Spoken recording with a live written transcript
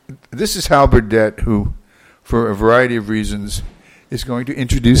this is Hal Burdett, who, for a variety of reasons, is going to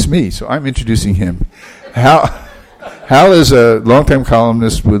introduce me. So I'm introducing him. Hal is a longtime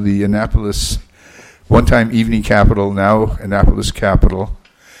columnist with the Annapolis, one-time Evening Capital, now Annapolis Capital,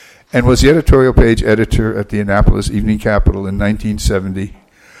 and was the editorial page editor at the Annapolis Evening Capital in 1970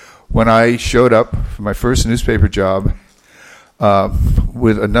 when I showed up for my first newspaper job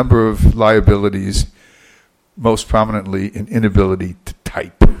with a number of liabilities, most prominently an inability to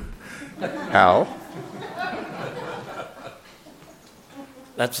type. Hal?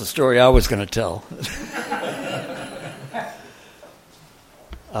 That's the story I was going to tell.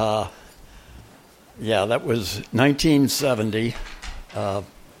 Yeah, that was 1970.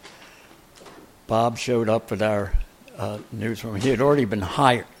 Bob showed up at our newsroom. He had already been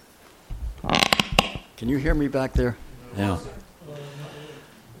hired. Can you hear me back there? Yeah.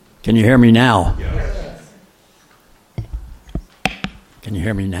 Can you hear me now? Yes. Can you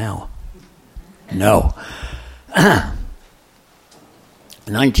hear me now? No.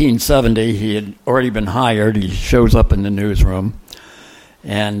 1970, he had already been hired. He shows up in the newsroom,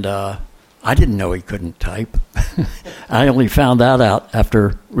 and I didn't know he couldn't type. I only found that out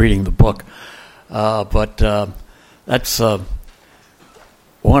after reading the book. But that's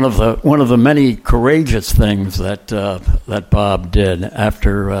one of the many courageous things that Bob did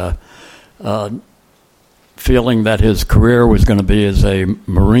after feeling that his career was going to be as a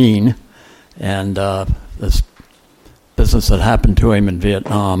Marine, and this business that happened to him in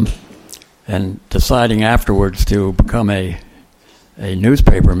Vietnam, and deciding afterwards to become a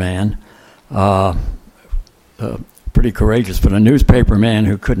newspaper man. Pretty courageous, but a newspaper man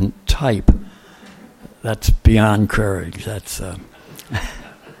who couldn't type, that's beyond courage. That's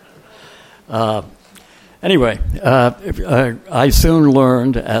anyway, I soon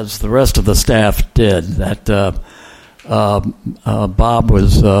learned, as the rest of the staff did, that Bob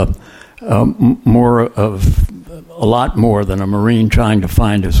was a lot more than a Marine trying to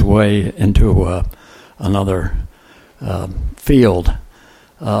find his way into another field.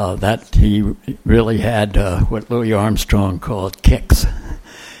 That he really had what Louis Armstrong called kicks.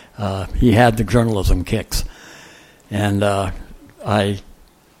 He had the journalism kicks, and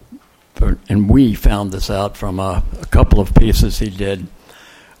we found this out from a couple of pieces he did.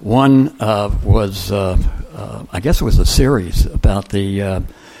 One was, I guess it was a series about the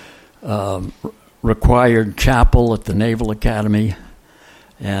required chapel at the Naval Academy,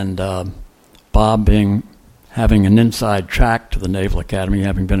 and Bob having an inside track to the Naval Academy,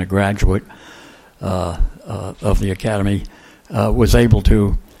 having been a graduate of the Academy, was able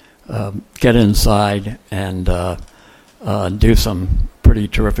to get inside and do some pretty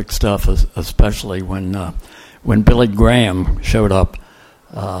terrific stuff, especially when Billy Graham showed up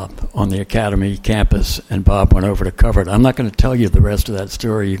on the Academy campus and Bob went over to cover it. I'm not going to tell you the rest of that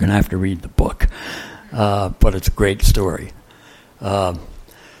story. You're going to have to read the book. But it's a great story.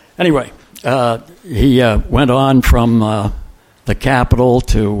 Anyway, he went on from the Capitol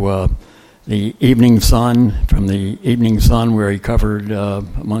to the Evening Sun, from the Evening Sun where he covered,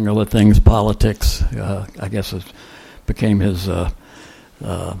 among other things, politics. I guess it became his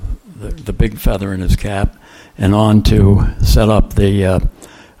the big feather in his cap, and on to set up the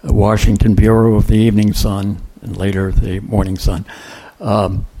Washington Bureau of the Evening Sun, and later the Morning Sun,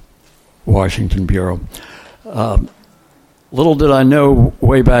 Washington Bureau. Little did I know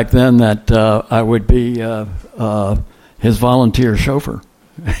way back then that I would be his volunteer chauffeur,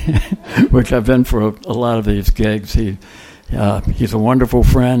 which I've been for a lot of these gigs. He's a wonderful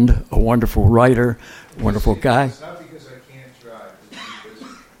friend, a wonderful writer, wonderful guy. It's not because I can't drive, it's because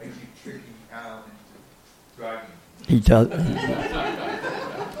I keep tricking Al into driving. He does.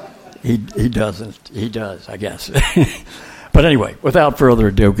 He doesn't. He does, I guess. But anyway, without further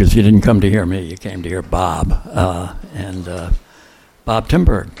ado, because you didn't come to hear me, you came to hear Bob, and Bob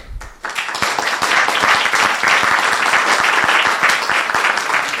Timberg.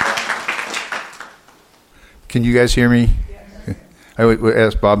 Can you guys hear me? Yes. I would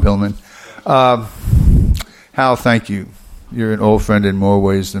ask Bob Hillman. Hal, thank you. You're an old friend in more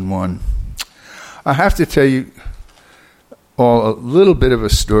ways than one. I have to tell you all a little bit of a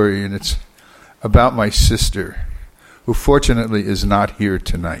story, and it's about my sister, who fortunately is not here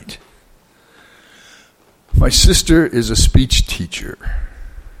tonight. My sister is a speech teacher,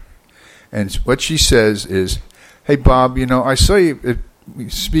 and what she says is, "Hey, Bob, I saw you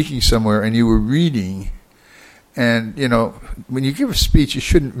speaking somewhere, and you were reading, and, when you give a speech, you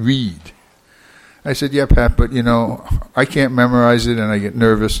shouldn't read." I said, "Yeah, Pat, but, I can't memorize it, and I get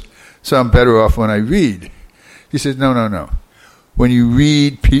nervous, so I'm better off when I read." He said, No. When you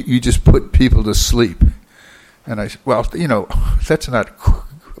read, you just put people to sleep. And I said, well, that's not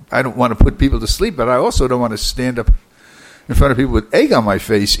I don't want to put people to sleep, but I also don't want to stand up in front of people with egg on my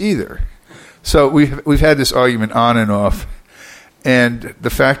face either. So we've had this argument on and off, and the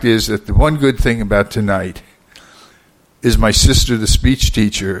fact is that the one good thing about tonight is my sister, the speech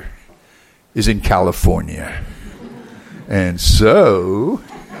teacher, is in California. And so,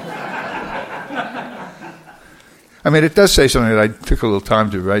 I mean, it does say something that I took a little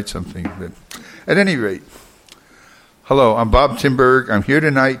time to write something, but at any rate, hello, I'm Bob Timberg. I'm here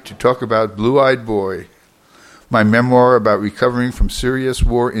tonight to talk about Blue-Eyed Boy, my memoir about recovering from serious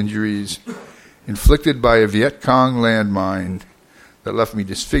war injuries inflicted by a Viet Cong landmine that left me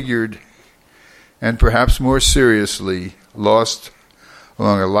disfigured and, perhaps more seriously, lost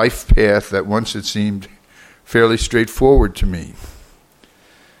along a life path that once had seemed fairly straightforward to me.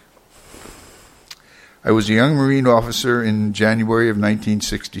 I was a young Marine officer in January of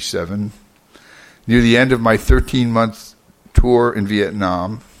 1967, near the end of my 13-month tour in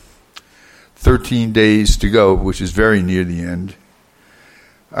Vietnam, 13 days to go, which is very near the end.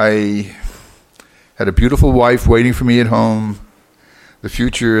 I had a beautiful wife waiting for me at home. The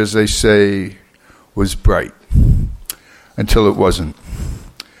future, as they say, was bright, until it wasn't.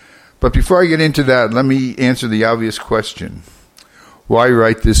 But before I get into that, let me answer the obvious question. Why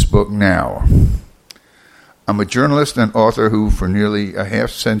write this book now? I'm a journalist and author who, for nearly a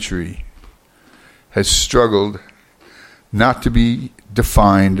half-century, has struggled not to be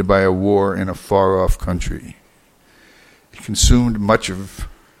defined by a war in a far-off country. It consumed much of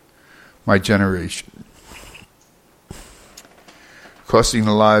my generation, costing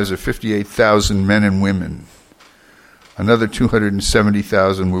the lives of 58,000 men and women. Another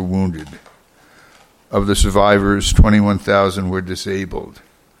 270,000 were wounded. Of the survivors, 21,000 were disabled.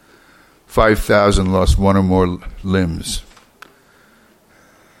 5,000 lost one or more limbs.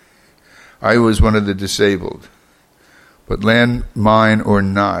 I was one of the disabled. But landmine or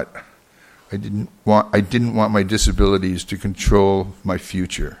not, I didn't want my disabilities to control my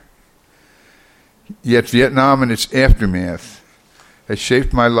future. Yet Vietnam and its aftermath has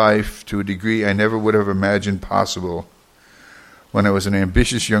shaped my life to a degree I never would have imagined possible when I was an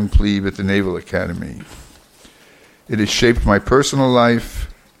ambitious young plebe at the Naval Academy. It has shaped my personal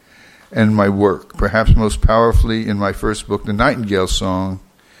life and my work, perhaps most powerfully in my first book, The Nightingale Song,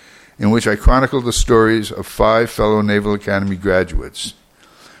 in which I chronicled the stories of 5 fellow Naval Academy graduates,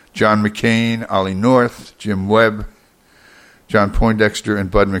 John McCain, Ollie North, Jim Webb, John Poindexter,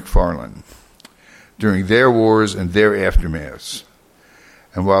 and Bud McFarlane, during their wars and their aftermaths.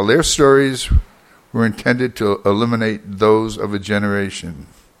 And while their stories were intended to eliminate those of a generation,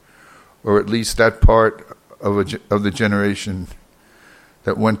 or at least that part of the generation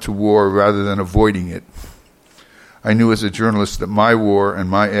that went to war rather than avoiding it, I knew as a journalist that my war and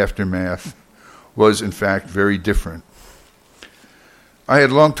my aftermath was, in fact, very different. I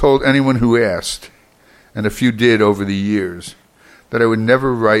had long told anyone who asked, and a few did over the years, that I would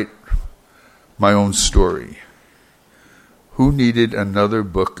never write my own story. Who needed another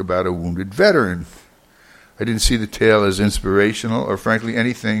book about a wounded veteran? I didn't see the tale as inspirational or, frankly,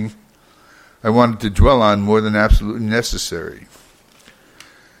 anything I wanted to dwell on more than absolutely necessary.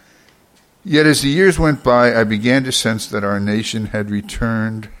 Yet as the years went by, I began to sense that our nation had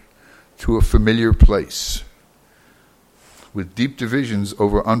returned to a familiar place, with deep divisions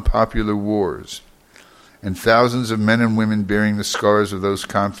over unpopular wars, and thousands of men and women bearing the scars of those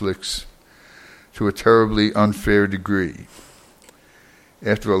conflicts to a terribly unfair degree.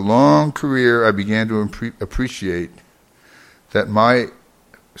 After a long career, I began to appreciate that my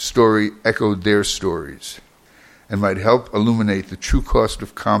story echoed their stories and might help illuminate the true cost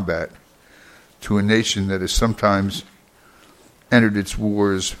of combat to a nation that has sometimes entered its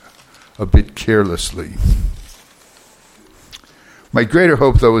wars a bit carelessly. My greater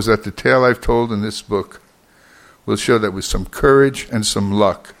hope, though, is that the tale I've told in this book will show that with some courage and some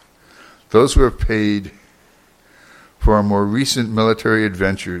luck, those who have paid for our more recent military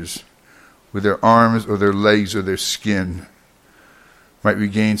adventures with their arms or their legs or their skin might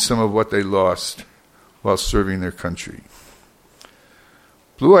regain some of what they lost while serving their country.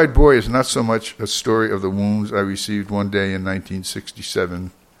 Blue-Eyed Boy is not so much a story of the wounds I received one day in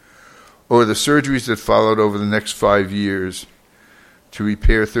 1967 or the surgeries that followed over the next 5 years to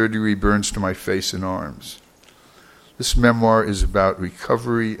repair third-degree burns to my face and arms. This memoir is about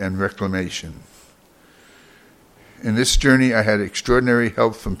recovery and reclamation. In this journey, I had extraordinary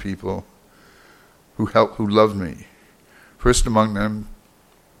help from people who loved me. First among them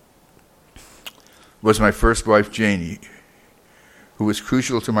was my first wife, Janie, who was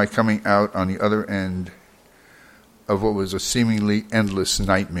crucial to my coming out on the other end of what was a seemingly endless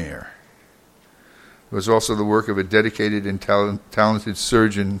nightmare. It was also the work of a dedicated and talented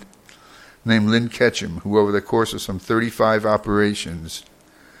surgeon named Lynn Ketchum, who over the course of some 35 operations,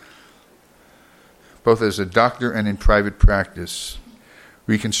 both as a doctor and in private practice,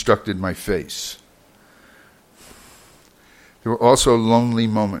 reconstructed my face. There were also lonely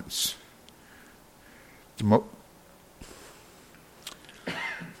moments,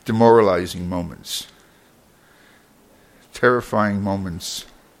 demoralizing moments, terrifying moments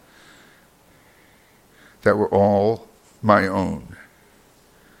that were all my own.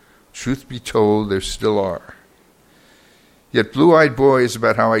 Truth be told, there still are. Yet Blue-Eyed Boy is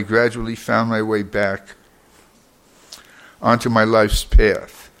about how I gradually found my way back onto my life's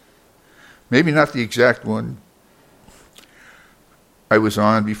path. Maybe not the exact one I was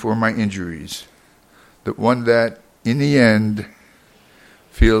on before my injuries, but one that, in the end,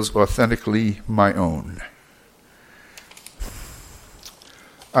 feels authentically my own.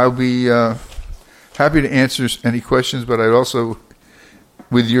 I'll be happy to answer any questions, but I'd also,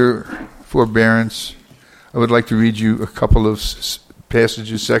 with your forbearance, I would like to read you a couple of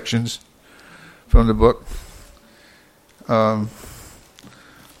passages, sections from the book.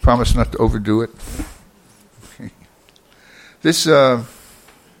 Promise not to overdo it. Okay. This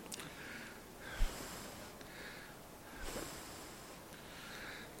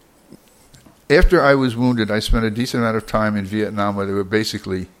after I was wounded, I spent a decent amount of time in Vietnam where they were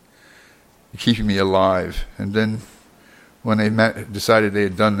basically keeping me alive. And then when they decided they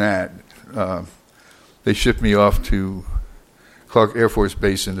had done that, they shipped me off to Clark Air Force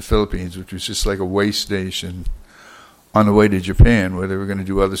Base in the Philippines, which was just like a way station on the way to Japan, where they were going to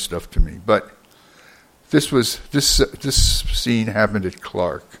do other stuff to me. But this scene happened at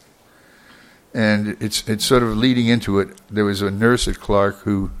Clark, and it's sort of leading into it. There was a nurse at Clark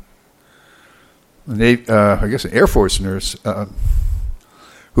who, I guess an Air Force nurse,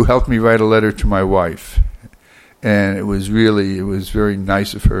 who helped me write a letter to my wife. And it was very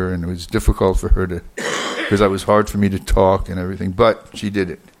nice of her, and it was difficult for her to, because it was hard for me to talk and everything, but she did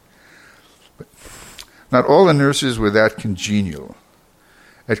it. But not all the nurses were that congenial.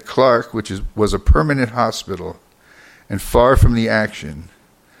 At Clark, which was a permanent hospital and far from the action,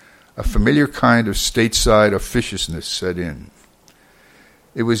 a familiar kind of stateside officiousness set in.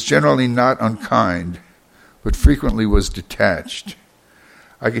 It was generally not unkind, but frequently was detached.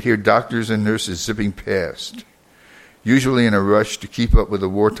 I could hear doctors and nurses zipping past, usually in a rush to keep up with the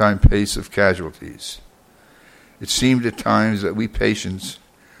wartime pace of casualties. It seemed at times that we patients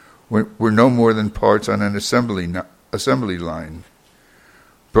were no more than parts on an assembly line,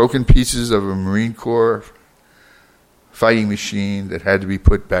 broken pieces of a Marine Corps fighting machine that had to be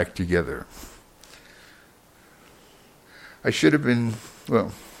put back together. I should have been,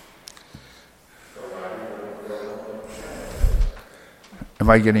 am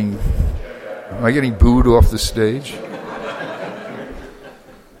I getting booed off the stage?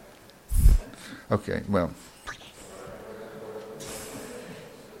 Okay, well.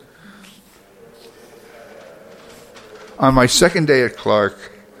 On my second day at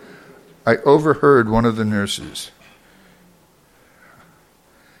Clark, I overheard one of the nurses.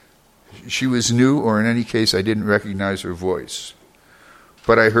 She was new, or in any case, I didn't recognize her voice.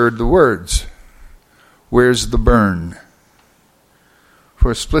 But I heard the words, "Where's the burn?" For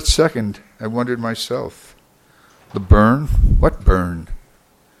a split second, I wondered myself, the burn? What burn?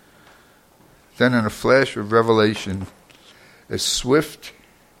 Then in a flash of revelation, as swift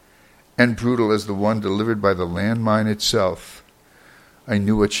and brutal as the one delivered by the landmine itself, I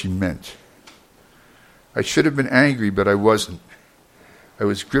knew what she meant. I should have been angry, but I wasn't. I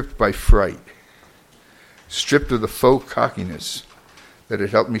was gripped by fright, stripped of the faux cockiness that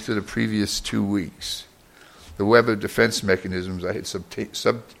had helped me through the previous 2 weeks, the web of defense mechanisms I had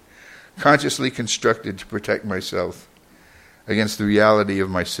subconsciously constructed to protect myself against the reality of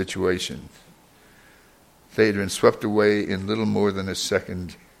my situation. They had been swept away in little more than a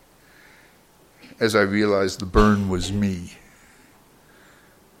second as I realized the burn was me.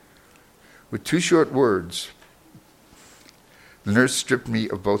 With 2 short words, the nurse stripped me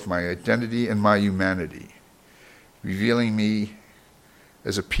of both my identity and my humanity, revealing me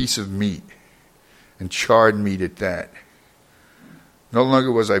as a piece of meat, and charred meat at that. No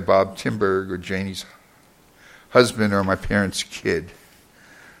longer was I Bob Timberg or Janie's husband or my parents' kid.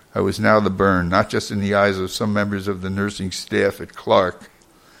 I was now the burn, not just in the eyes of some members of the nursing staff at Clark,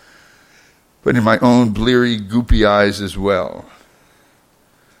 but in my own bleary, goopy eyes as well.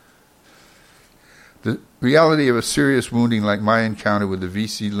 The reality of a serious wounding like my encounter with the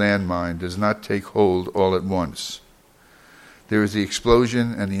VC landmine does not take hold all at once. There is the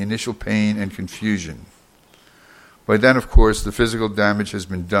explosion and the initial pain and confusion. By then, of course, the physical damage has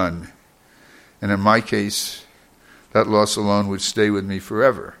been done, And in my case, that loss alone would stay with me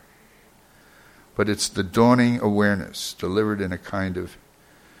forever. But it's the dawning awareness, delivered in a kind of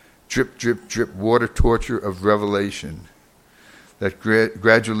drip, drip, drip water torture of revelation that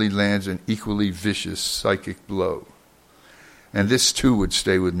gradually lands an equally vicious psychic blow. And this too would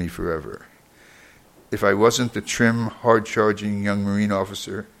stay with me forever. If I wasn't the trim, hard-charging young Marine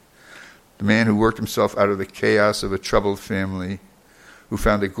officer, the man who worked himself out of the chaos of a troubled family, who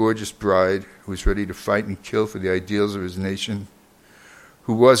found a gorgeous bride, who was ready to fight and kill for the ideals of his nation,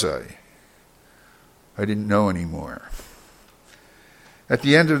 who was I? I didn't know anymore. At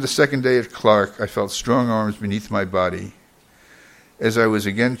the end of the second day at Clark, I felt strong arms beneath my body as I was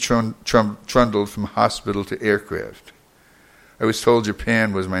again trundled from hospital to aircraft. I was told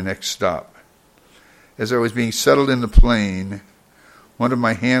Japan was my next stop. As I was being settled in the plane, one of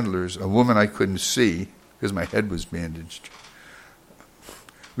my handlers, a woman I couldn't see because my head was bandaged,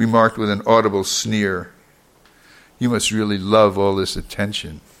 remarked with an audible sneer, "You must really love all this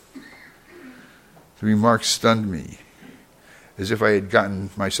attention." The remark stunned me, as if I had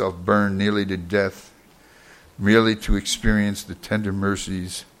gotten myself burned nearly to death, merely to experience the tender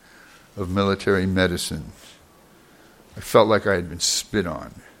mercies of military medicine. I felt like I had been spit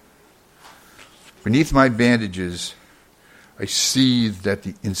on. Beneath my bandages, I seethed at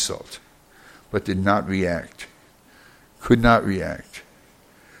the insult, but did not react, could not react,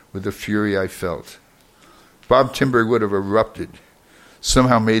 with the fury I felt. Bob Timberg would have erupted,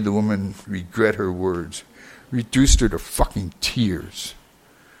 somehow made the woman regret her words, reduced her to fucking tears.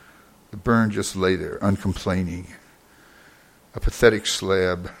 The burn just lay there, uncomplaining, a pathetic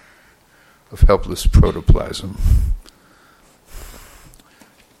slab of helpless protoplasm.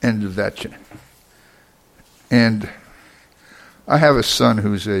 End of that. And I have a son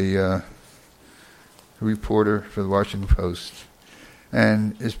who's a reporter for the Washington Post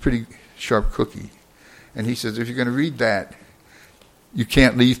and is a pretty sharp cookie. And he says, if you're going to read that, you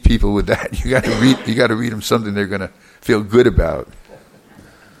can't leave people with that. You got to read them something they're going to feel good about.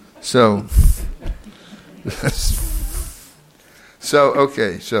 So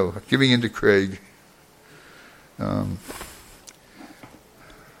giving in to Craig, I'm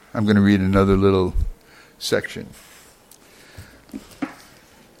going to read another little section.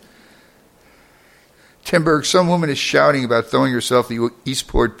 Timberg, some woman is shouting about throwing herself the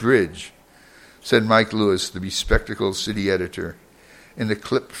Eastport Bridge, said Mike Lewis, the bespectacled city editor, in the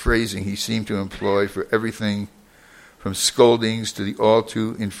clipped phrasing he seemed to employ for everything from scoldings to the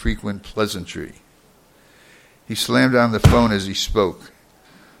all-too infrequent pleasantry. He slammed down the phone as he spoke.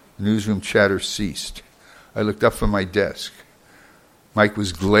 The newsroom chatter ceased. I looked up from my desk. Mike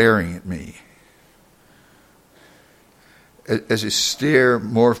was glaring at me. As his stare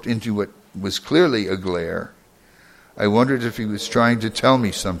morphed into what was clearly a glare, I wondered if he was trying to tell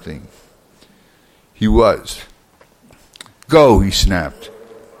me something. He was. Go, he snapped.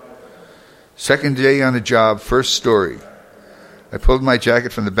 Second day on the job, first story. I pulled my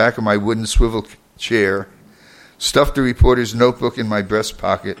jacket from the back of my wooden swivel chair, stuffed the reporter's notebook in my breast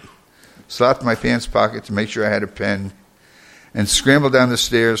pocket, slapped my pants pocket to make sure I had a pen, and scrambled down the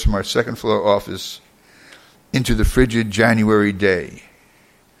stairs from our second-floor office into the frigid January day.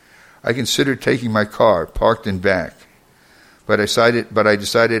 I considered taking my car, parked in back, but I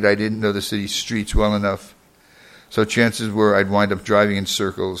decided I didn't know the city's streets well enough, so chances were I'd wind up driving in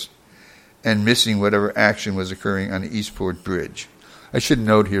circles and missing whatever action was occurring on the Eastport Bridge. I should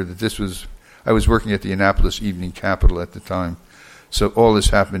note here that I was working at the Annapolis Evening Capital at the time, so all this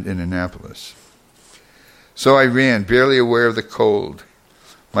happened in Annapolis. So I ran, barely aware of the cold.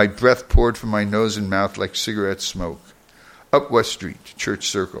 My breath poured from my nose and mouth like cigarette smoke. Up West Street to Church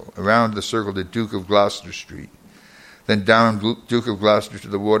Circle, around the circle to Duke of Gloucester Street, then down Duke of Gloucester to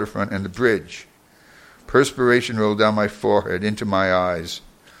the waterfront and the bridge. Perspiration rolled down my forehead, into my eyes.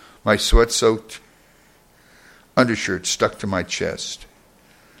 My sweat-soaked undershirt stuck to my chest.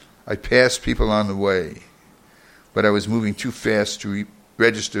 I passed people on the way, but I was moving too fast to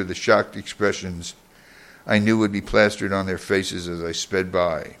register the shocked expressions I knew would be plastered on their faces as I sped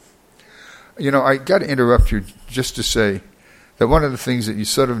by. I got to interrupt you just to say that one of the things that you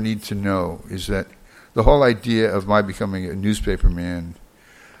sort of need to know is that the whole idea of my becoming a newspaper man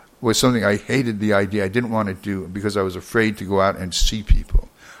was something I hated the idea. I didn't want to do because I was afraid to go out and see people.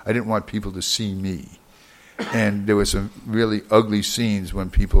 I didn't want people to see me. And there were some really ugly scenes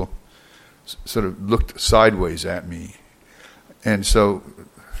when people sort of looked sideways at me. And so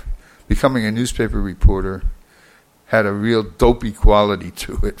becoming a newspaper reporter had a real dopey quality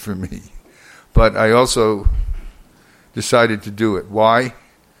to it for me. But I also decided to do it. Why?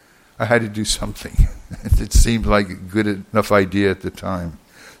 I had to do something. It seemed like a good enough idea at the time.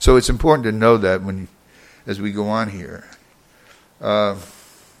 So it's important to know that as we go on here. I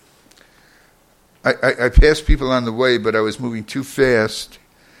passed people on the way, but I was moving too fast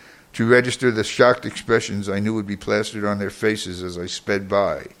to register the shocked expressions I knew would be plastered on their faces as I sped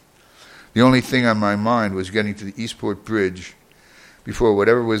by. The only thing on my mind was getting to the Eastport Bridge before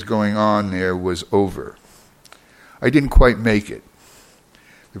whatever was going on there was over. I didn't quite make it.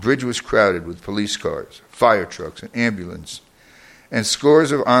 The bridge was crowded with police cars, fire trucks, an ambulance, and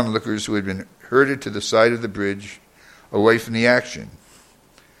scores of onlookers who had been herded to the side of the bridge away from the action.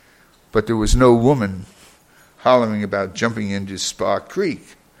 But there was no woman hollering about jumping into Spa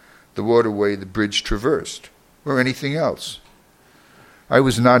Creek, the waterway the bridge traversed, or anything else. I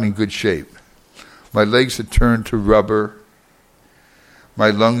was not in good shape. My legs had turned to rubber.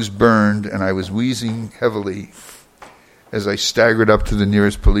 My lungs burned, and I was wheezing heavily as I staggered up to the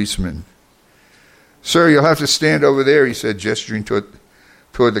nearest policeman. "Sir, you'll have to stand over there," he said, gesturing toward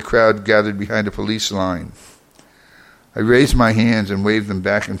the crowd gathered behind a police line. I raised my hands and waved them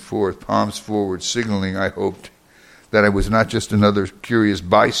back and forth, palms forward, signaling, I hoped, that I was not just another curious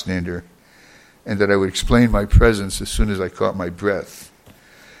bystander, and that I would explain my presence as soon as I caught my breath.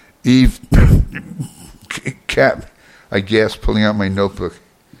 "Eve, Cap," I gasped, pulling out my notebook.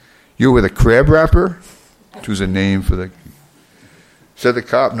 "You're with a crab rapper?" Which was a name for said the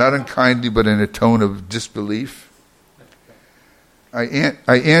cop, not unkindly but in a tone of disbelief. I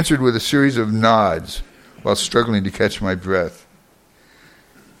answered with a series of nods while struggling to catch my breath.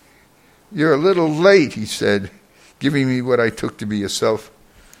 "You're a little late," he said, giving me what I took to be a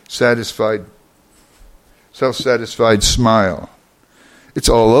self-satisfied smile. "It's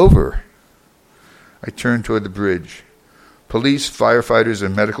all over." I turned toward the bridge. Police, firefighters,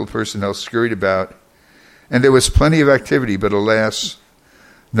 and medical personnel scurried about, and there was plenty of activity, but alas,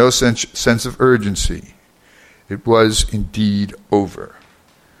 no sense of urgency. It was indeed over.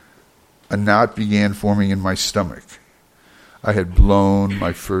 A knot began forming in my stomach. I had blown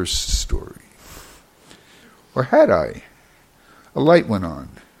my first story. Or had I? A light went on.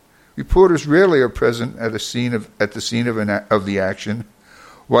 Reporters rarely are present at the scene of the action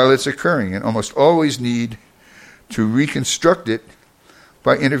while it's occurring, and almost always need to reconstruct it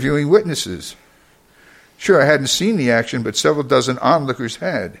by interviewing witnesses. Sure, I hadn't seen the action, but several dozen onlookers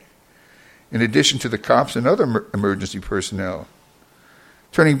had, in addition to the cops and other emergency personnel.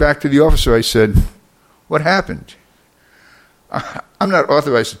 Turning back to the officer, I said, "What happened?" "I'm not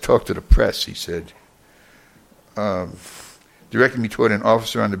authorized to talk to the press," he said, directing me toward an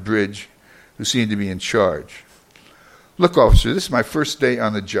officer on the bridge who seemed to be in charge. "Look, officer, this is my first day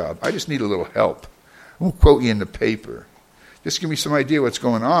on the job. I just need a little help. I won't quote you in the paper. Just give me some idea what's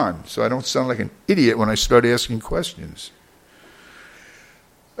going on so I don't sound like an idiot when I start asking questions."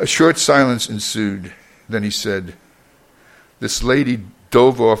 A short silence ensued. Then he said, "This lady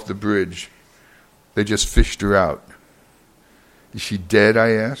dove off the bridge. They just fished her out." "Is she dead?"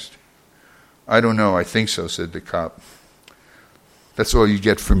 I asked. "I don't know. I think so," said the cop. "That's all you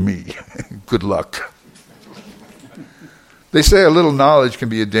get from me. Good luck." They say a little knowledge can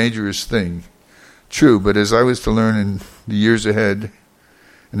be a dangerous thing. True, but as I was to learn in the years ahead,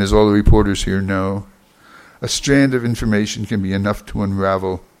 and as all the reporters here know, a strand of information can be enough to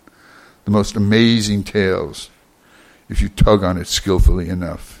unravel the most amazing tales if you tug on it skillfully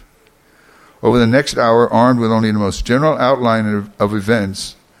enough. Over the next hour, armed with only the most general outline of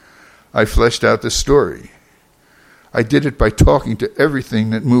events, I fleshed out the story. I did it by talking to everything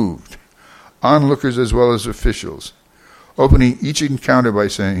that moved, onlookers as well as officials, opening each encounter by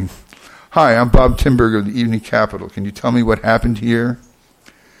saying, "Hi, I'm Bob Timberg of the Evening Capital. Can you tell me what happened here?"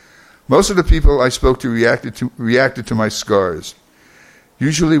 Most of the people I spoke to reacted to my scars,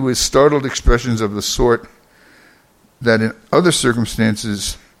 usually with startled expressions of the sort that in other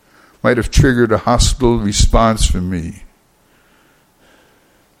circumstances might have triggered a hostile response from me.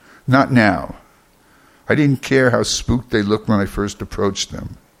 Not now. I didn't care how spooked they looked when I first approached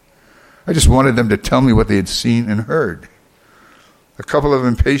them. I just wanted them to tell me what they had seen and heard. A couple of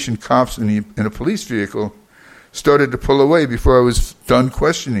impatient cops in a police vehicle started to pull away before I was done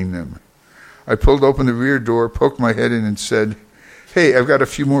questioning them. I pulled open the rear door, poked my head in, and said, "Hey, I've got a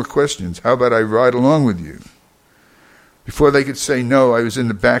few more questions. How about I ride along with you?" Before they could say no, I was in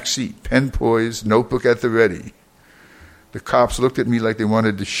the back seat, pen poised, notebook at the ready. The cops looked at me like they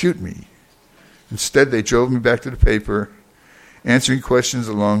wanted to shoot me. Instead, they drove me back to the paper, answering questions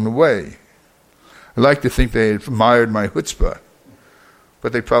along the way. I like to think they admired my chutzpah,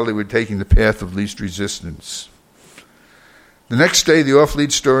 but they probably were taking the path of least resistance. The next day, the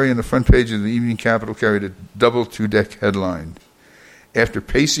off-lead story on the front page of the Evening Capital carried a double two-deck headline. "After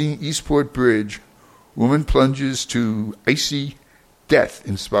pacing Eastport Bridge, woman plunges to icy death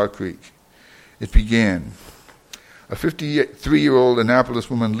in Spa Creek. It began. A 53-year-old Annapolis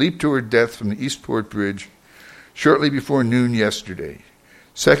woman leaped to her death from the Eastport Bridge shortly before noon yesterday,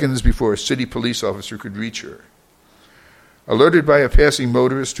 seconds before a city police officer could reach her. Alerted by a passing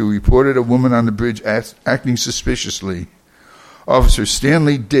motorist who reported a woman on the bridge acting suspiciously, Officer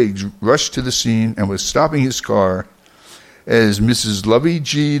Stanley Diggs rushed to the scene and was stopping his car as Mrs. Lovey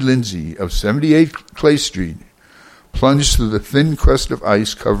G. Lindsay of 78 Clay Street plunged through the thin crust of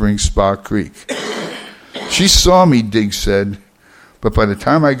ice covering Spa Creek. She saw me, Diggs said, but by the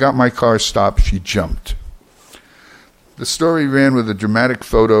time I got my car stopped, she jumped. The story ran with a dramatic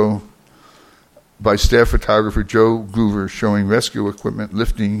photo by staff photographer Joe Groover showing rescue equipment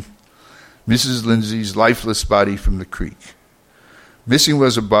lifting Mrs. Lindsay's lifeless body from the creek. Missing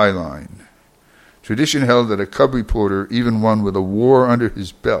was a byline. Tradition held that a cub reporter, even one with a war under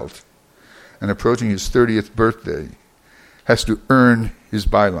his belt and approaching his 30th birthday, has to earn his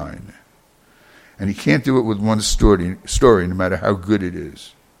byline. And he can't do it with one story, no matter how good it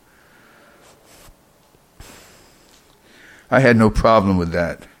is. I had no problem with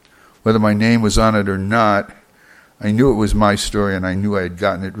that. Whether my name was on it or not, I knew it was my story and I knew I had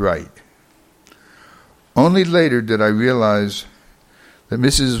gotten it right. Only later did I realize that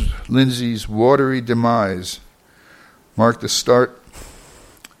Mrs. Lindsay's watery demise marked the start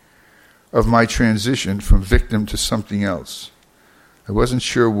of my transition from victim to something else. I wasn't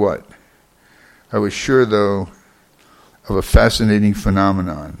sure what. I was sure, though, of a fascinating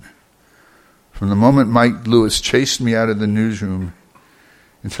phenomenon. From the moment Mike Lewis chased me out of the newsroom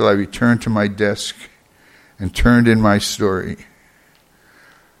until I returned to my desk and turned in my story,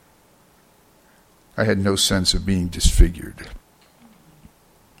 I had no sense of being disfigured.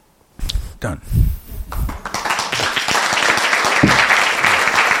 Done.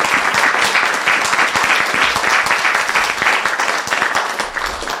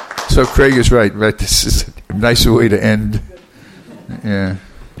 So Craig is right? This is a nicer way to end. Yeah.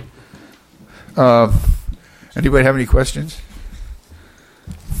 Anybody have any questions?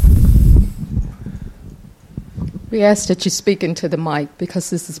 We ask that you speak into the mic because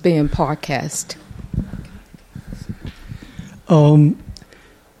this is being podcast.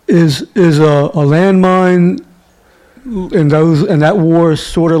 Is a landmine in that war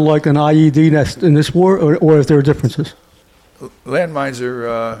sort of like an IED that's in this war, or if there are differences? Landmines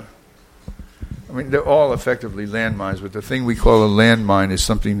are, they're all effectively landmines, but the thing we call a landmine is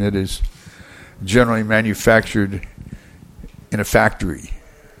something that is generally manufactured in a factory,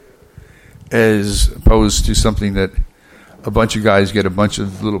 as opposed to something that a bunch of guys get a bunch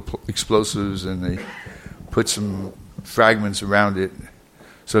of little explosives and they put some fragments around it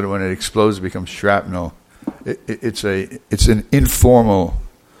so that when it explodes it becomes shrapnel. It's an informal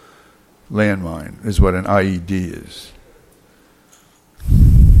landmine is what an IED is.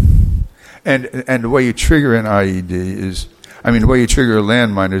 And the way you trigger an IED is, the way you trigger a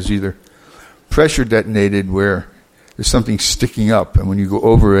landmine is either pressure detonated where there's something sticking up, and when you go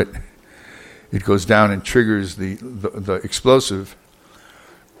over it, it goes down and triggers the explosive,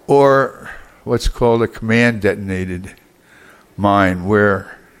 or what's called a command detonated mine,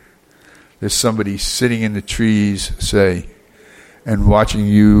 where there's somebody sitting in the trees, say, and watching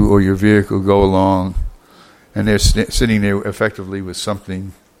you or your vehicle go along, and they're sitting there effectively with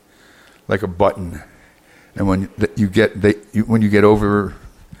something like a button, and when you get over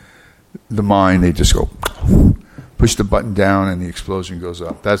the mine, they just go push the button down and the explosion goes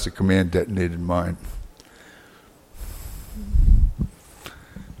up. That's a command detonated mine.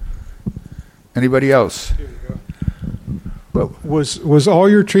 Anybody else? Well, was all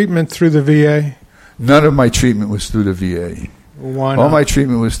your treatment through the VA? None of my treatment was through the VA. Why not? All my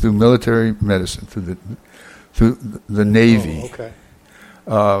treatment was through military medicine, through the Navy.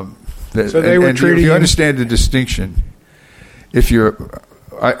 Oh, okay. So they were treating you. If you understand the distinction,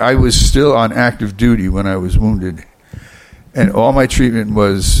 I was still on active duty when I was wounded, and all my treatment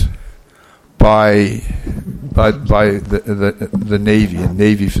was by the Navy and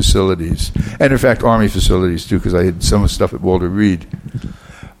Navy facilities, and in fact Army facilities too, because I had some stuff at Walter Reed,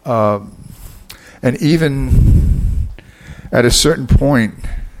 and even at a certain point,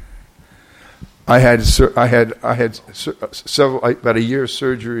 I had several about a year of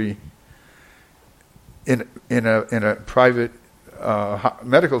surgery in a private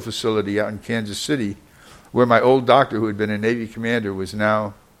medical facility out in Kansas City, where my old doctor, who had been a Navy commander, was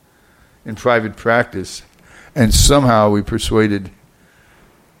now in private practice, and somehow we persuaded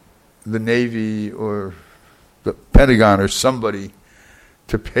the Navy or the Pentagon or somebody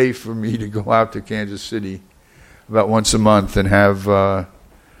to pay for me to go out to Kansas City about once a month and have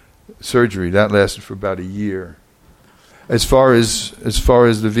surgery. That lasted for about a year. As far as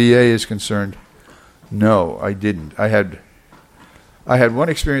the VA is concerned, no, I didn't. I had one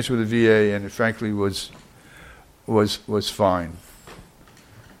experience with the VA, and it frankly was fine.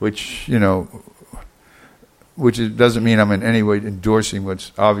 Which it doesn't mean I'm in any way endorsing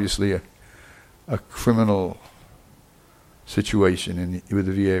what's obviously a criminal situation with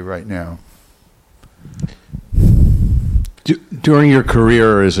the VA right now. During your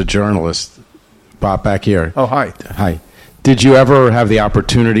career as a journalist, Bob, back here. Oh, hi. Hi. Did you ever have the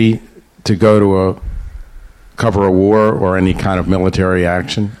opportunity to go to cover a war or any kind of military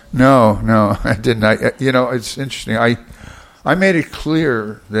action? No, I didn't. It's interesting. I made it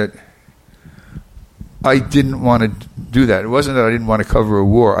clear that I didn't want to do that. It wasn't that I didn't want to cover a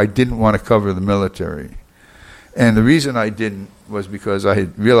war. I didn't want to cover the military. And the reason I didn't was because I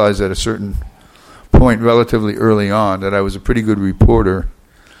had realized at a certain point relatively early on that I was a pretty good reporter.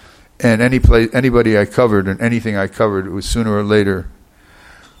 And anybody I covered and anything I covered was sooner or later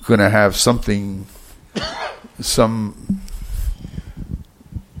going to have something that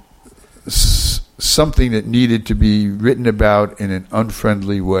needed to be written about in an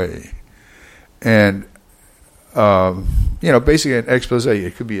unfriendly way. And, basically an expose.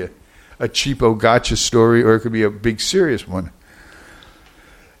 It could be a cheapo gotcha story, or it could be a big serious one.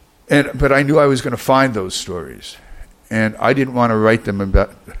 But I knew I was going to find those stories. And I didn't want to write them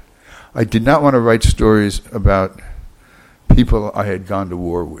about... I did not want to write stories about people I had gone to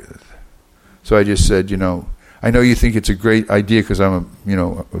war with. So I just said, I know you think it's a great idea because I'm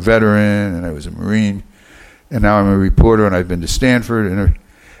a veteran and I was a Marine, and now I'm a reporter and I've been to Stanford,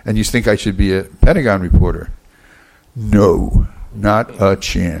 and you think I should be a Pentagon reporter. No, not a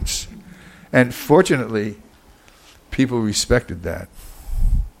chance. And fortunately, people respected that.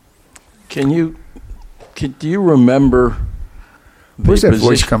 Do you remember... Where's that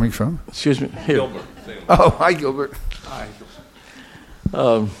voice coming from? Excuse me. Here. Gilbert. Oh, hi, Gilbert. Hi.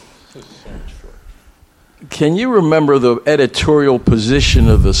 Can you remember the editorial position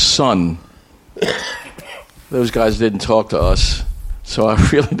of the Sun? Those guys didn't talk to us, so I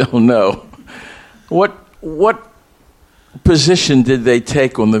really don't know. What position did they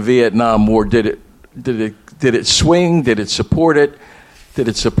take on the Vietnam War? Did it swing? Did it support it? Did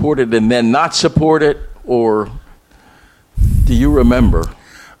it support it and then not support it, or? Do you remember?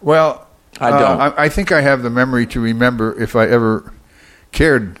 Well, I don't. I think I have the memory to remember if I ever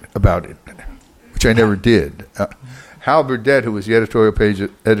cared about it, which I never did. Hal Burdett, who was the editorial page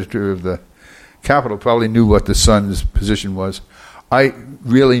editor of the Capitol, probably knew what the Sun's position was. I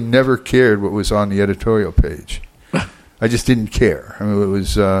really never cared what was on the editorial page. I just didn't care. I mean, it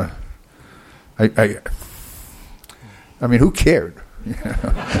was. I mean, who cared?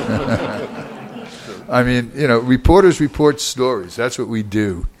 I mean, reporters report stories. That's what we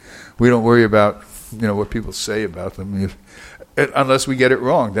do. We don't worry about, what people say about them. Unless we get it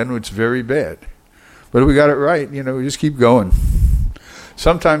wrong, then it's very bad. But if we got it right, we just keep going.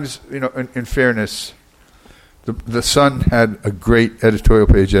 Sometimes, in fairness, the Sun had a great editorial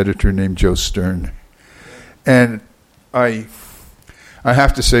page editor named Joe Stern. And I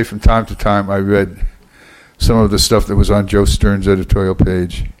have to say from time to time I read some of the stuff that was on Joe Stern's editorial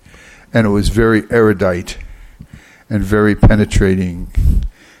page. And it was very erudite and very penetrating,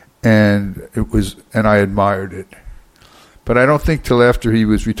 and I admired it. But I don't think till after he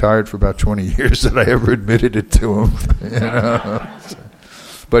was retired for about 20 years that I ever admitted it to him.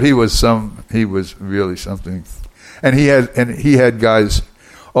 But he was really something, and he had guys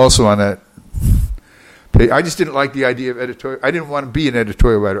also on that page. I just didn't like the idea of editorial. I didn't want to be an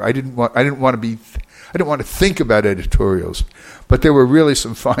editorial writer. I didn't want to think about editorials. But there were really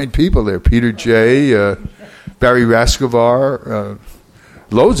some fine people there. Peter Jay, Barry Raskovar,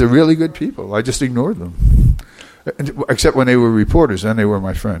 loads of really good people. I just ignored them. Except when they were reporters, then they were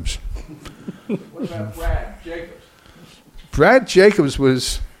my friends. What about Brad Jacobs? Brad Jacobs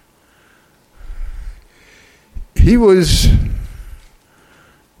was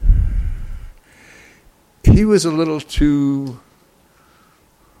a little too,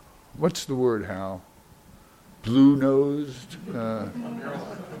 what's the word, Hal? Blue-nosed?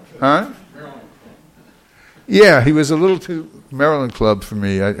 Huh? Yeah, he was a little too Maryland Club for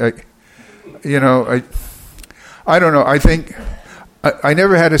me. I don't know. I think I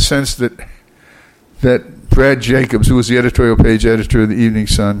never had a sense that Brad Jacobs, who was the editorial page editor of the Evening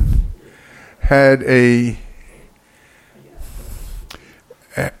Sun, had a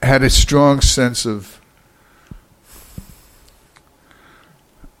strong sense of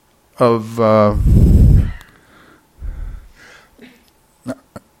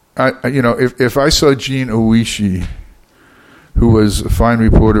if I saw Gene Owishi, who was a fine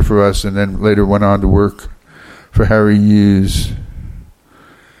reporter for us and then later went on to work for Harry Hughes.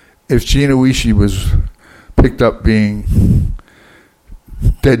 If Gina Wishi was picked up being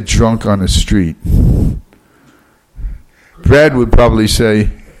dead drunk on the street, Brad would probably say,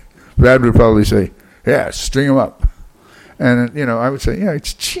 yeah, string him up. And, I would say, yeah,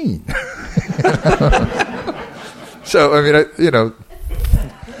 it's Gene. So,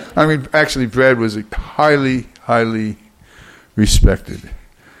 actually, Brad was highly, highly respected.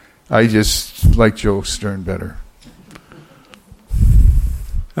 I just like Joe Stern better.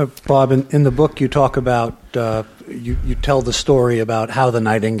 Bob, in the book you talk about, you tell the story about how the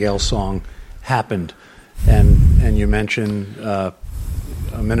Nightingale song happened. And you mentioned a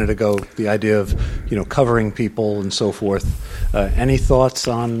minute ago the idea of, covering people and so forth. Any thoughts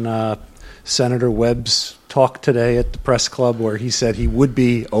on Senator Webb's talk today at the press club where he said he would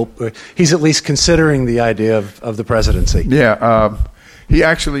be he's at least considering the idea of the presidency? Yeah, he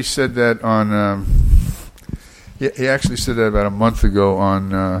actually said that on. He actually said that about a month ago on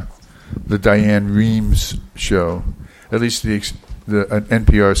the Diane Reeves show, at least the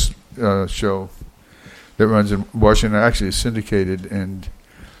NPR show that runs in Washington. Actually, is syndicated, and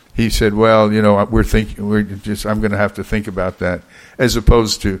he said, "Well, I'm going to have to think about that," as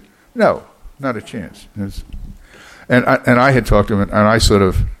opposed to, "No, not a chance." And I had talked to him, and I sort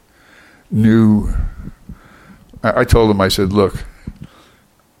of knew. I told him, I said, "Look,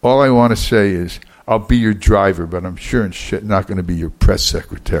 all I want to say is, I'll be your driver, but I'm sure and shit not going to be your press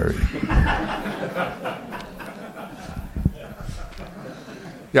secretary."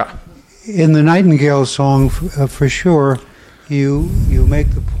 Yeah. In the Nightingale song, for sure, you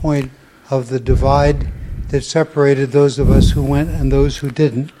make the point of the divide that separated those of us who went and those who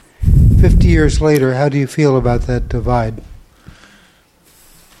didn't. 50 years later, how do you feel about that divide?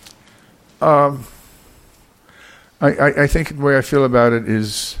 I think the way I feel about it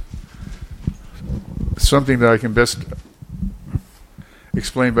is something that I can best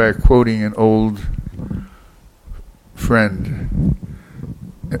explain by quoting an old friend,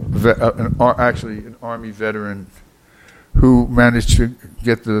 actually an Army veteran who managed to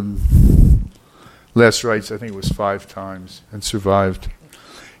get the last rites, I think it was 5 times, and survived.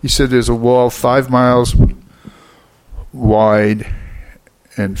 He said there's a wall 5 miles wide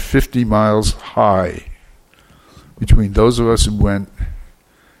and 50 miles high between those of us who went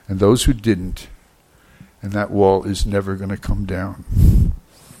and those who didn't, and that wall is never going to come down.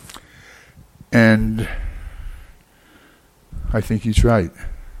 And I think he's right.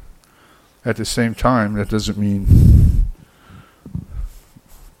 At the same time, that doesn't mean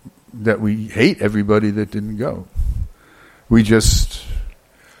that we hate everybody that didn't go. It's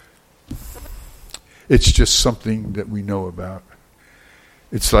just something that we know about.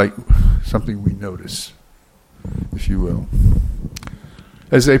 It's like something we notice, if you will,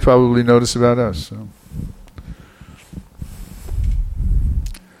 as they probably notice about us. So.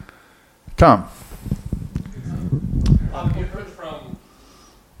 Tom. You've heard from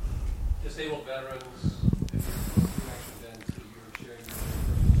disabled veterans.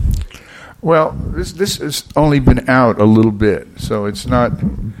 Well, this has only been out a little bit, so it's not.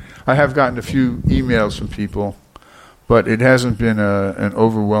 I have gotten a few emails from people, but it hasn't been an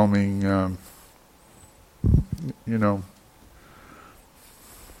overwhelming, I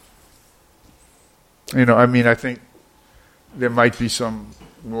think there might be some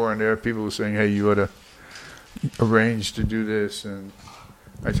more in there. People were saying, "Hey, you ought to arrange to do this," and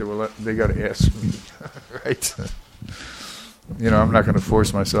I said, "Well, they got to ask me, right?" I'm not going to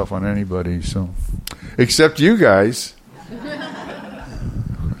force myself on anybody, so except you guys.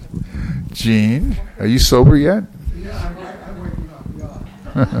 Gene, are you sober yet? Yeah, I'm waking up.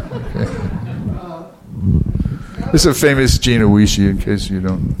 Yeah. This is a famous Gina Wishi, in case you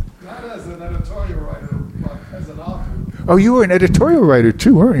don't. Not as an editorial writer, but as an author. Oh, you were an editorial writer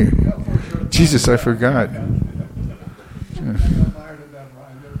too, weren't you? Yeah, for sure. Jesus, I forgot. I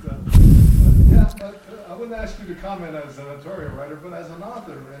wouldn't ask you to comment as an editorial writer, but as an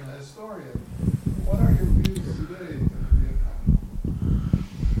author and a historian, what are your views today of the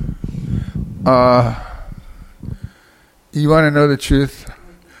economy? You want to know the truth?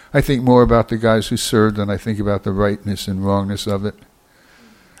 I think more about the guys who served than I think about the rightness and wrongness of it.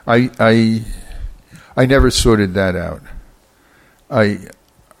 I never sorted that out. I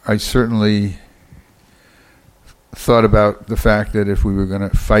certainly thought about the fact that if we were going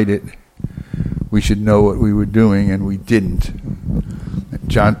to fight it, we should know what we were doing, and we didn't.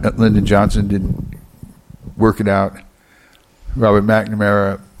 Lyndon Johnson didn't work it out. Robert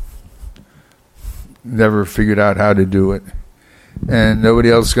McNamara never figured out how to do it, and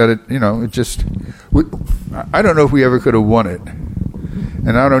nobody else got it. It just. I don't know if we ever could have won it,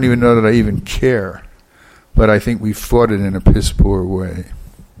 and I don't even know that I even care but I think we fought it in a piss poor way.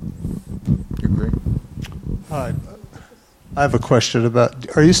 You agree? Hi. I have a question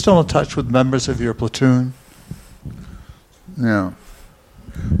about, are you still in touch with members of your platoon? No.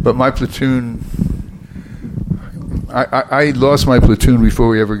 But my platoon, I lost my platoon before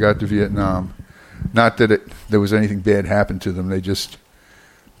we ever got to Vietnam. Not that there was anything bad happened to them. They just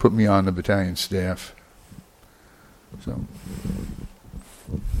put me on the battalion staff. So.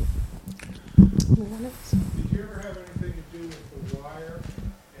 Did you ever have anything to do with The Wire?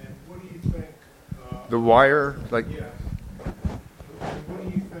 And what do you think? The Wire? Like, yes. What do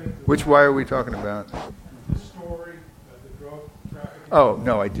you think? Which Wire are we talking about? The story of the drug trafficking. Oh,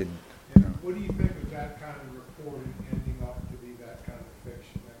 no, I didn't. And what do you think of that kind of reporting ending up to be that kind of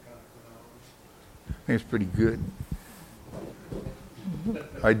fiction, that kind of phenomenon? I think it's pretty good.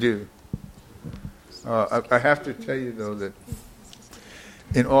 I do. I have to tell you, though, that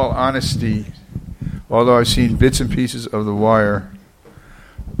in all honesty, although I've seen bits and pieces of The Wire,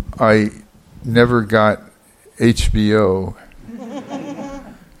 I never got HBO.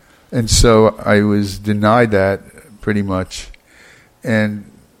 And so I was denied that pretty much.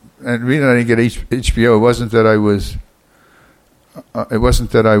 And the reason I didn't get HBO, it wasn't that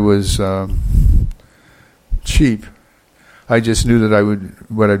I was cheap. I just knew that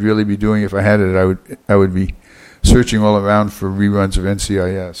what I'd really be doing if I had it, I would be searching all around for reruns of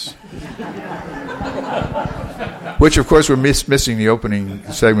NCIS. Which, of course, we're missing the opening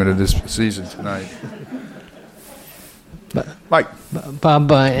segment of this season tonight. Mike. Bob,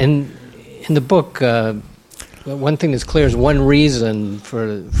 in the book, one thing that's clear is one reason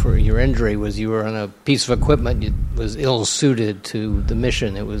for your injury was you were on a piece of equipment that was ill-suited to the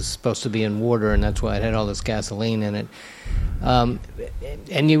mission. It was supposed to be in water, and that's why it had all this gasoline in it.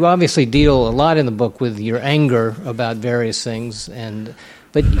 And you obviously deal a lot in the book with your anger about various things,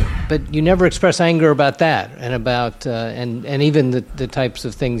 but you never express anger about that, and about and even the types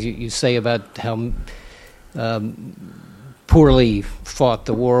of things you say about how poorly fought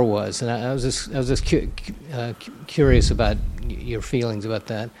the war was. And I was just curious about your feelings about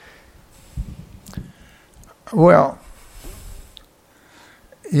that. Well,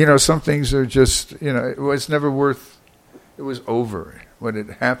 some things are just, it was never worth. It was over. What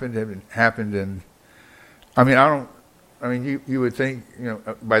had happened, and you would think,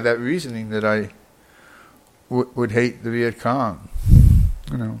 by that reasoning that I would hate the Viet Cong.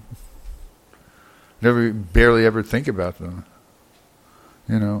 Barely ever think about them.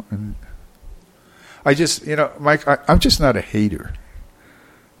 And I just, Mike, I'm just not a hater.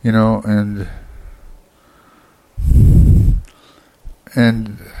 And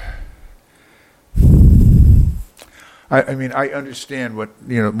I understand what,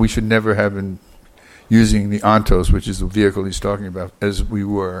 we should never have been using the Ontos, which is the vehicle he's talking about, as we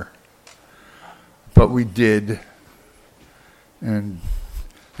were. But we did. And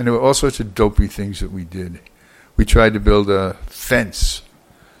there were all sorts of dopey things that we did. We tried to build a fence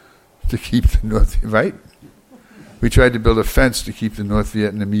to keep the North, right? We tried to build a fence to keep the North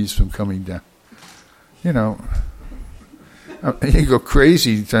Vietnamese from coming down. You go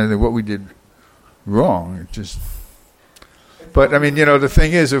crazy trying to think what we did wrong. It just... But, the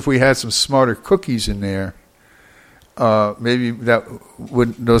thing is, if we had some smarter cookies in there, maybe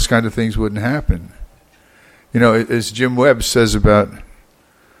those kind of things wouldn't happen. As Jim Webb says about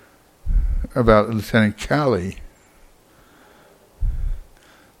Lieutenant Calley,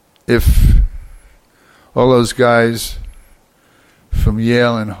 if all those guys from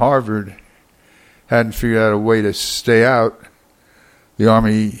Yale and Harvard hadn't figured out a way to stay out, the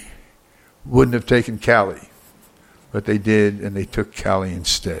Army wouldn't have taken Calley. But they did, and they took Calley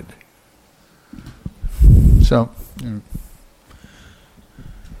instead. So,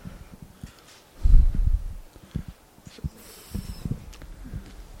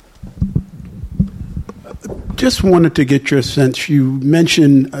 Just wanted to get your sense. You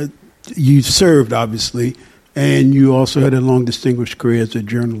mentioned you served, obviously, and you also had a long distinguished career as a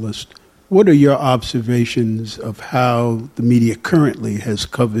journalist. What are your observations of how the media currently has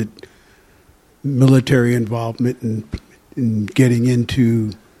covered military involvement in getting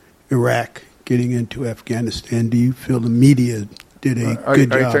into Iraq, getting into Afghanistan? Do you feel the media did a good job? Are you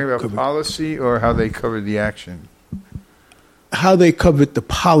talking about policy or how they covered the action? How they covered the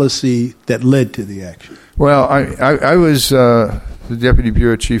policy that led to the action. Well, I was the deputy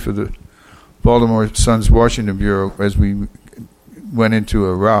bureau chief of the Baltimore Sun's Washington Bureau as we went into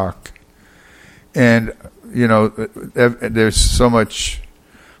Iraq. And, there's so much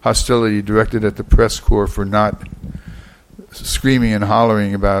hostility directed at the press corps for not screaming and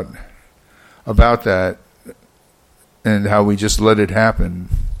hollering about that and how we just let it happen.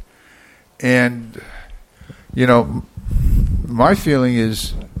 And my feeling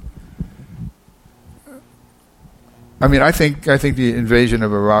is, I think the invasion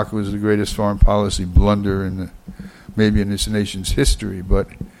of Iraq was the greatest foreign policy blunder maybe in this nation's history. But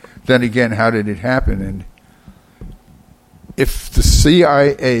then again, how did it happen? And if the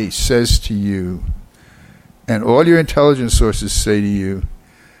CIA says to you, and all your intelligence sources say to you,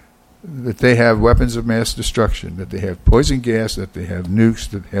 that they have weapons of mass destruction, that they have poison gas, that they have nukes,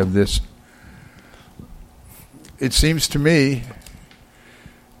 that they have this, it seems to me,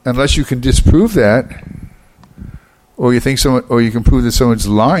 unless you can disprove that, or you can prove that someone's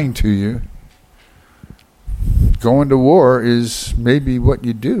lying to you, going to war is maybe what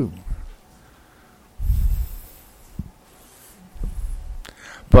you do.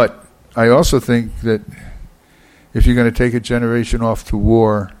 But I also think that if you're going to take a generation off to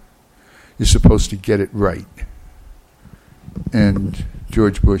war, you're supposed to get it right. And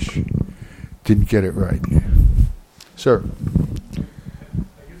George Bush didn't get it right. Sir. Are you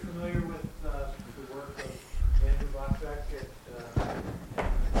familiar with the work of Andrew Bocek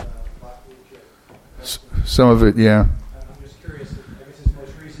at Lockwood? Some of it, yeah. I'm just curious. I guess his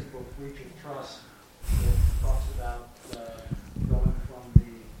most recent book, Breach of Trust, talks about going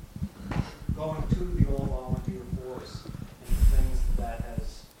to the all-volunteer force and the things that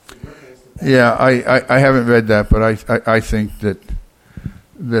has. Yeah, I haven't read that, but I think that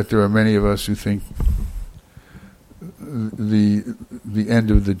there are many of us who think the end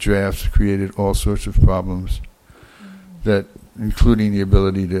of the draft created all sorts of problems, that including the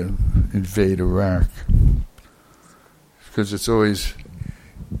ability to invade Iraq, because it's always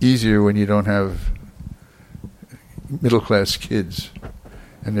easier when you don't have middle-class kids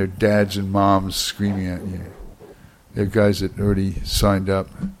and their dads and moms screaming at you. They're guys that already signed up.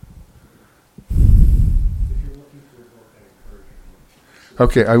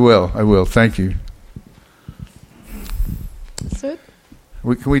 Okay, I will. Thank you. That's it?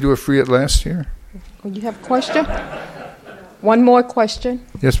 Can we do a free at last here? You have a question? One more question.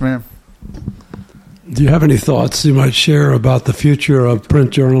 Yes, ma'am. Do you have any thoughts you might share about the future of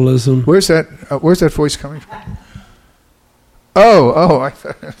print journalism? Where's that voice coming from?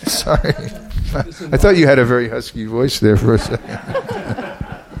 Sorry. I thought you had a very husky voice there for a second.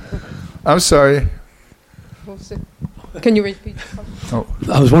 I'm sorry. Can you repeat?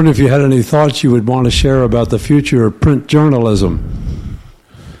 I was wondering if you had any thoughts you would want to share about the future of print journalism.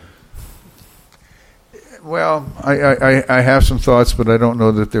 Well, I have some thoughts, but I don't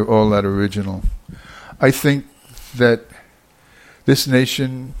know that they're all that original. I think that this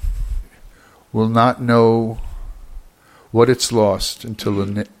nation will not know what it's lost until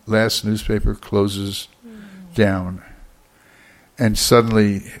the last newspaper closes down. And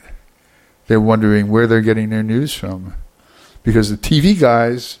suddenly they're wondering where they're getting their news from. Because the TV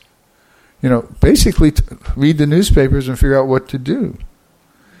guys, basically read the newspapers and figure out what to do.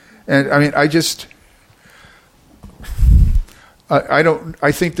 And I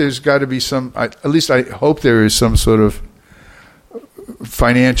think there's got to be at least I hope there is some sort of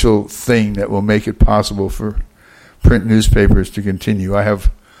financial thing that will make it possible for print newspapers to continue. I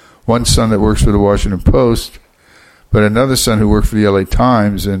have one son that works for the Washington Post, but another son who worked for the LA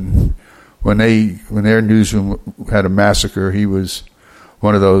Times, and when their newsroom had a massacre, he was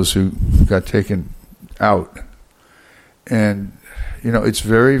one of those who got taken out. And it's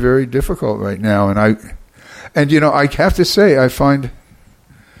very, very difficult right now. And I have to say, I find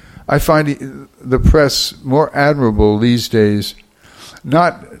the press more admirable these days.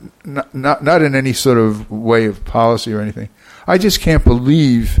 Not in any sort of way of policy or anything. I just can't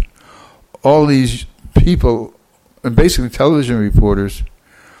believe all these people, and basically television reporters,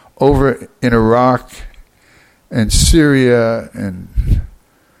 over in Iraq and Syria, and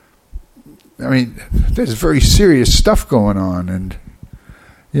there's very serious stuff going on, and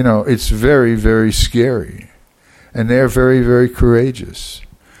it's very, very scary, and they're very, very courageous,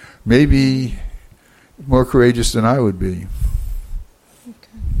 maybe more courageous than I would be.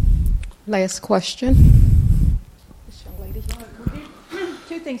 Last question. This young lady.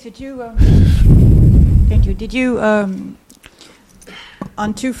 Two things. Thank you. Did you,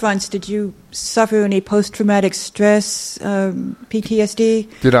 on two fronts, did you suffer any post-traumatic stress, PTSD?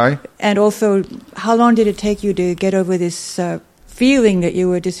 Did I? And also, how long did it take you to get over this feeling that you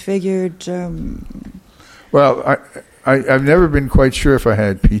were disfigured? Well, I've never been quite sure if I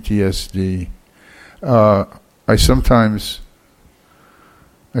had PTSD. I sometimes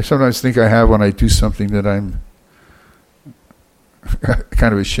think I have when I do something that I'm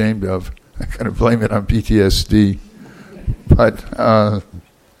kind of ashamed of. I kind of blame it on PTSD. But I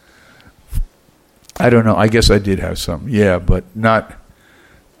don't know. I guess I did have some. Yeah, but not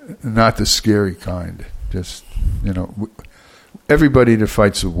the scary kind. Just, everybody that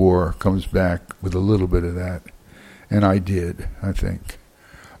fights a war comes back with a little bit of that. And I did, I think.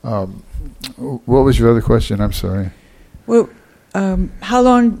 What was your other question? I'm sorry. Well, how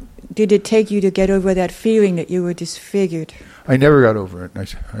long did it take you to get over that feeling that you were disfigured? I never got over it.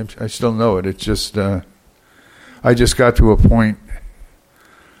 I still know it. It's just, I just got to a point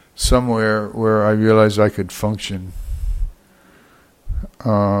somewhere where I realized I could function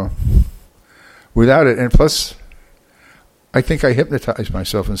without it. And plus, I think I hypnotized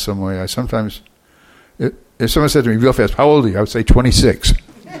myself in some way. I sometimes, if someone said to me real fast, "How old are you?" I would say 26.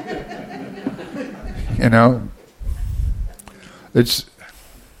 It's,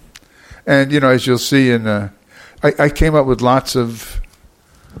 and as you'll see I came up with lots of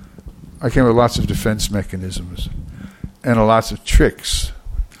defense mechanisms and lots of tricks,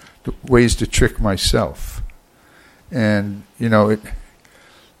 ways to trick myself, and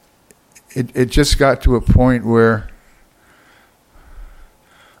it just got to a point where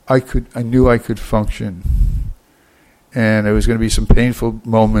I knew I could function, and there was going to be some painful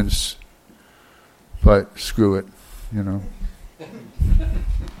moments, but screw it,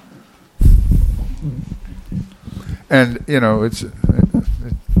 And it's,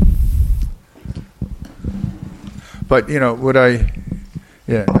 but would I?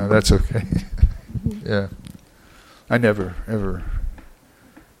 Yeah, no, that's okay. Yeah, I never ever.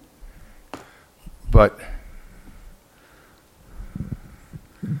 But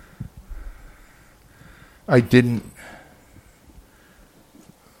I didn't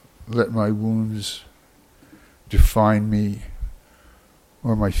let my wounds define me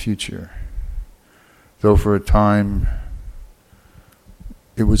or my future. Though for a time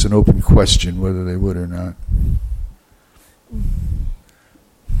it was an open question whether they would or not.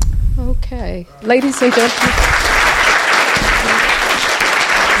 Okay. Ladies and gentlemen.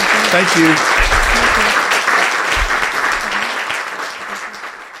 Thank you.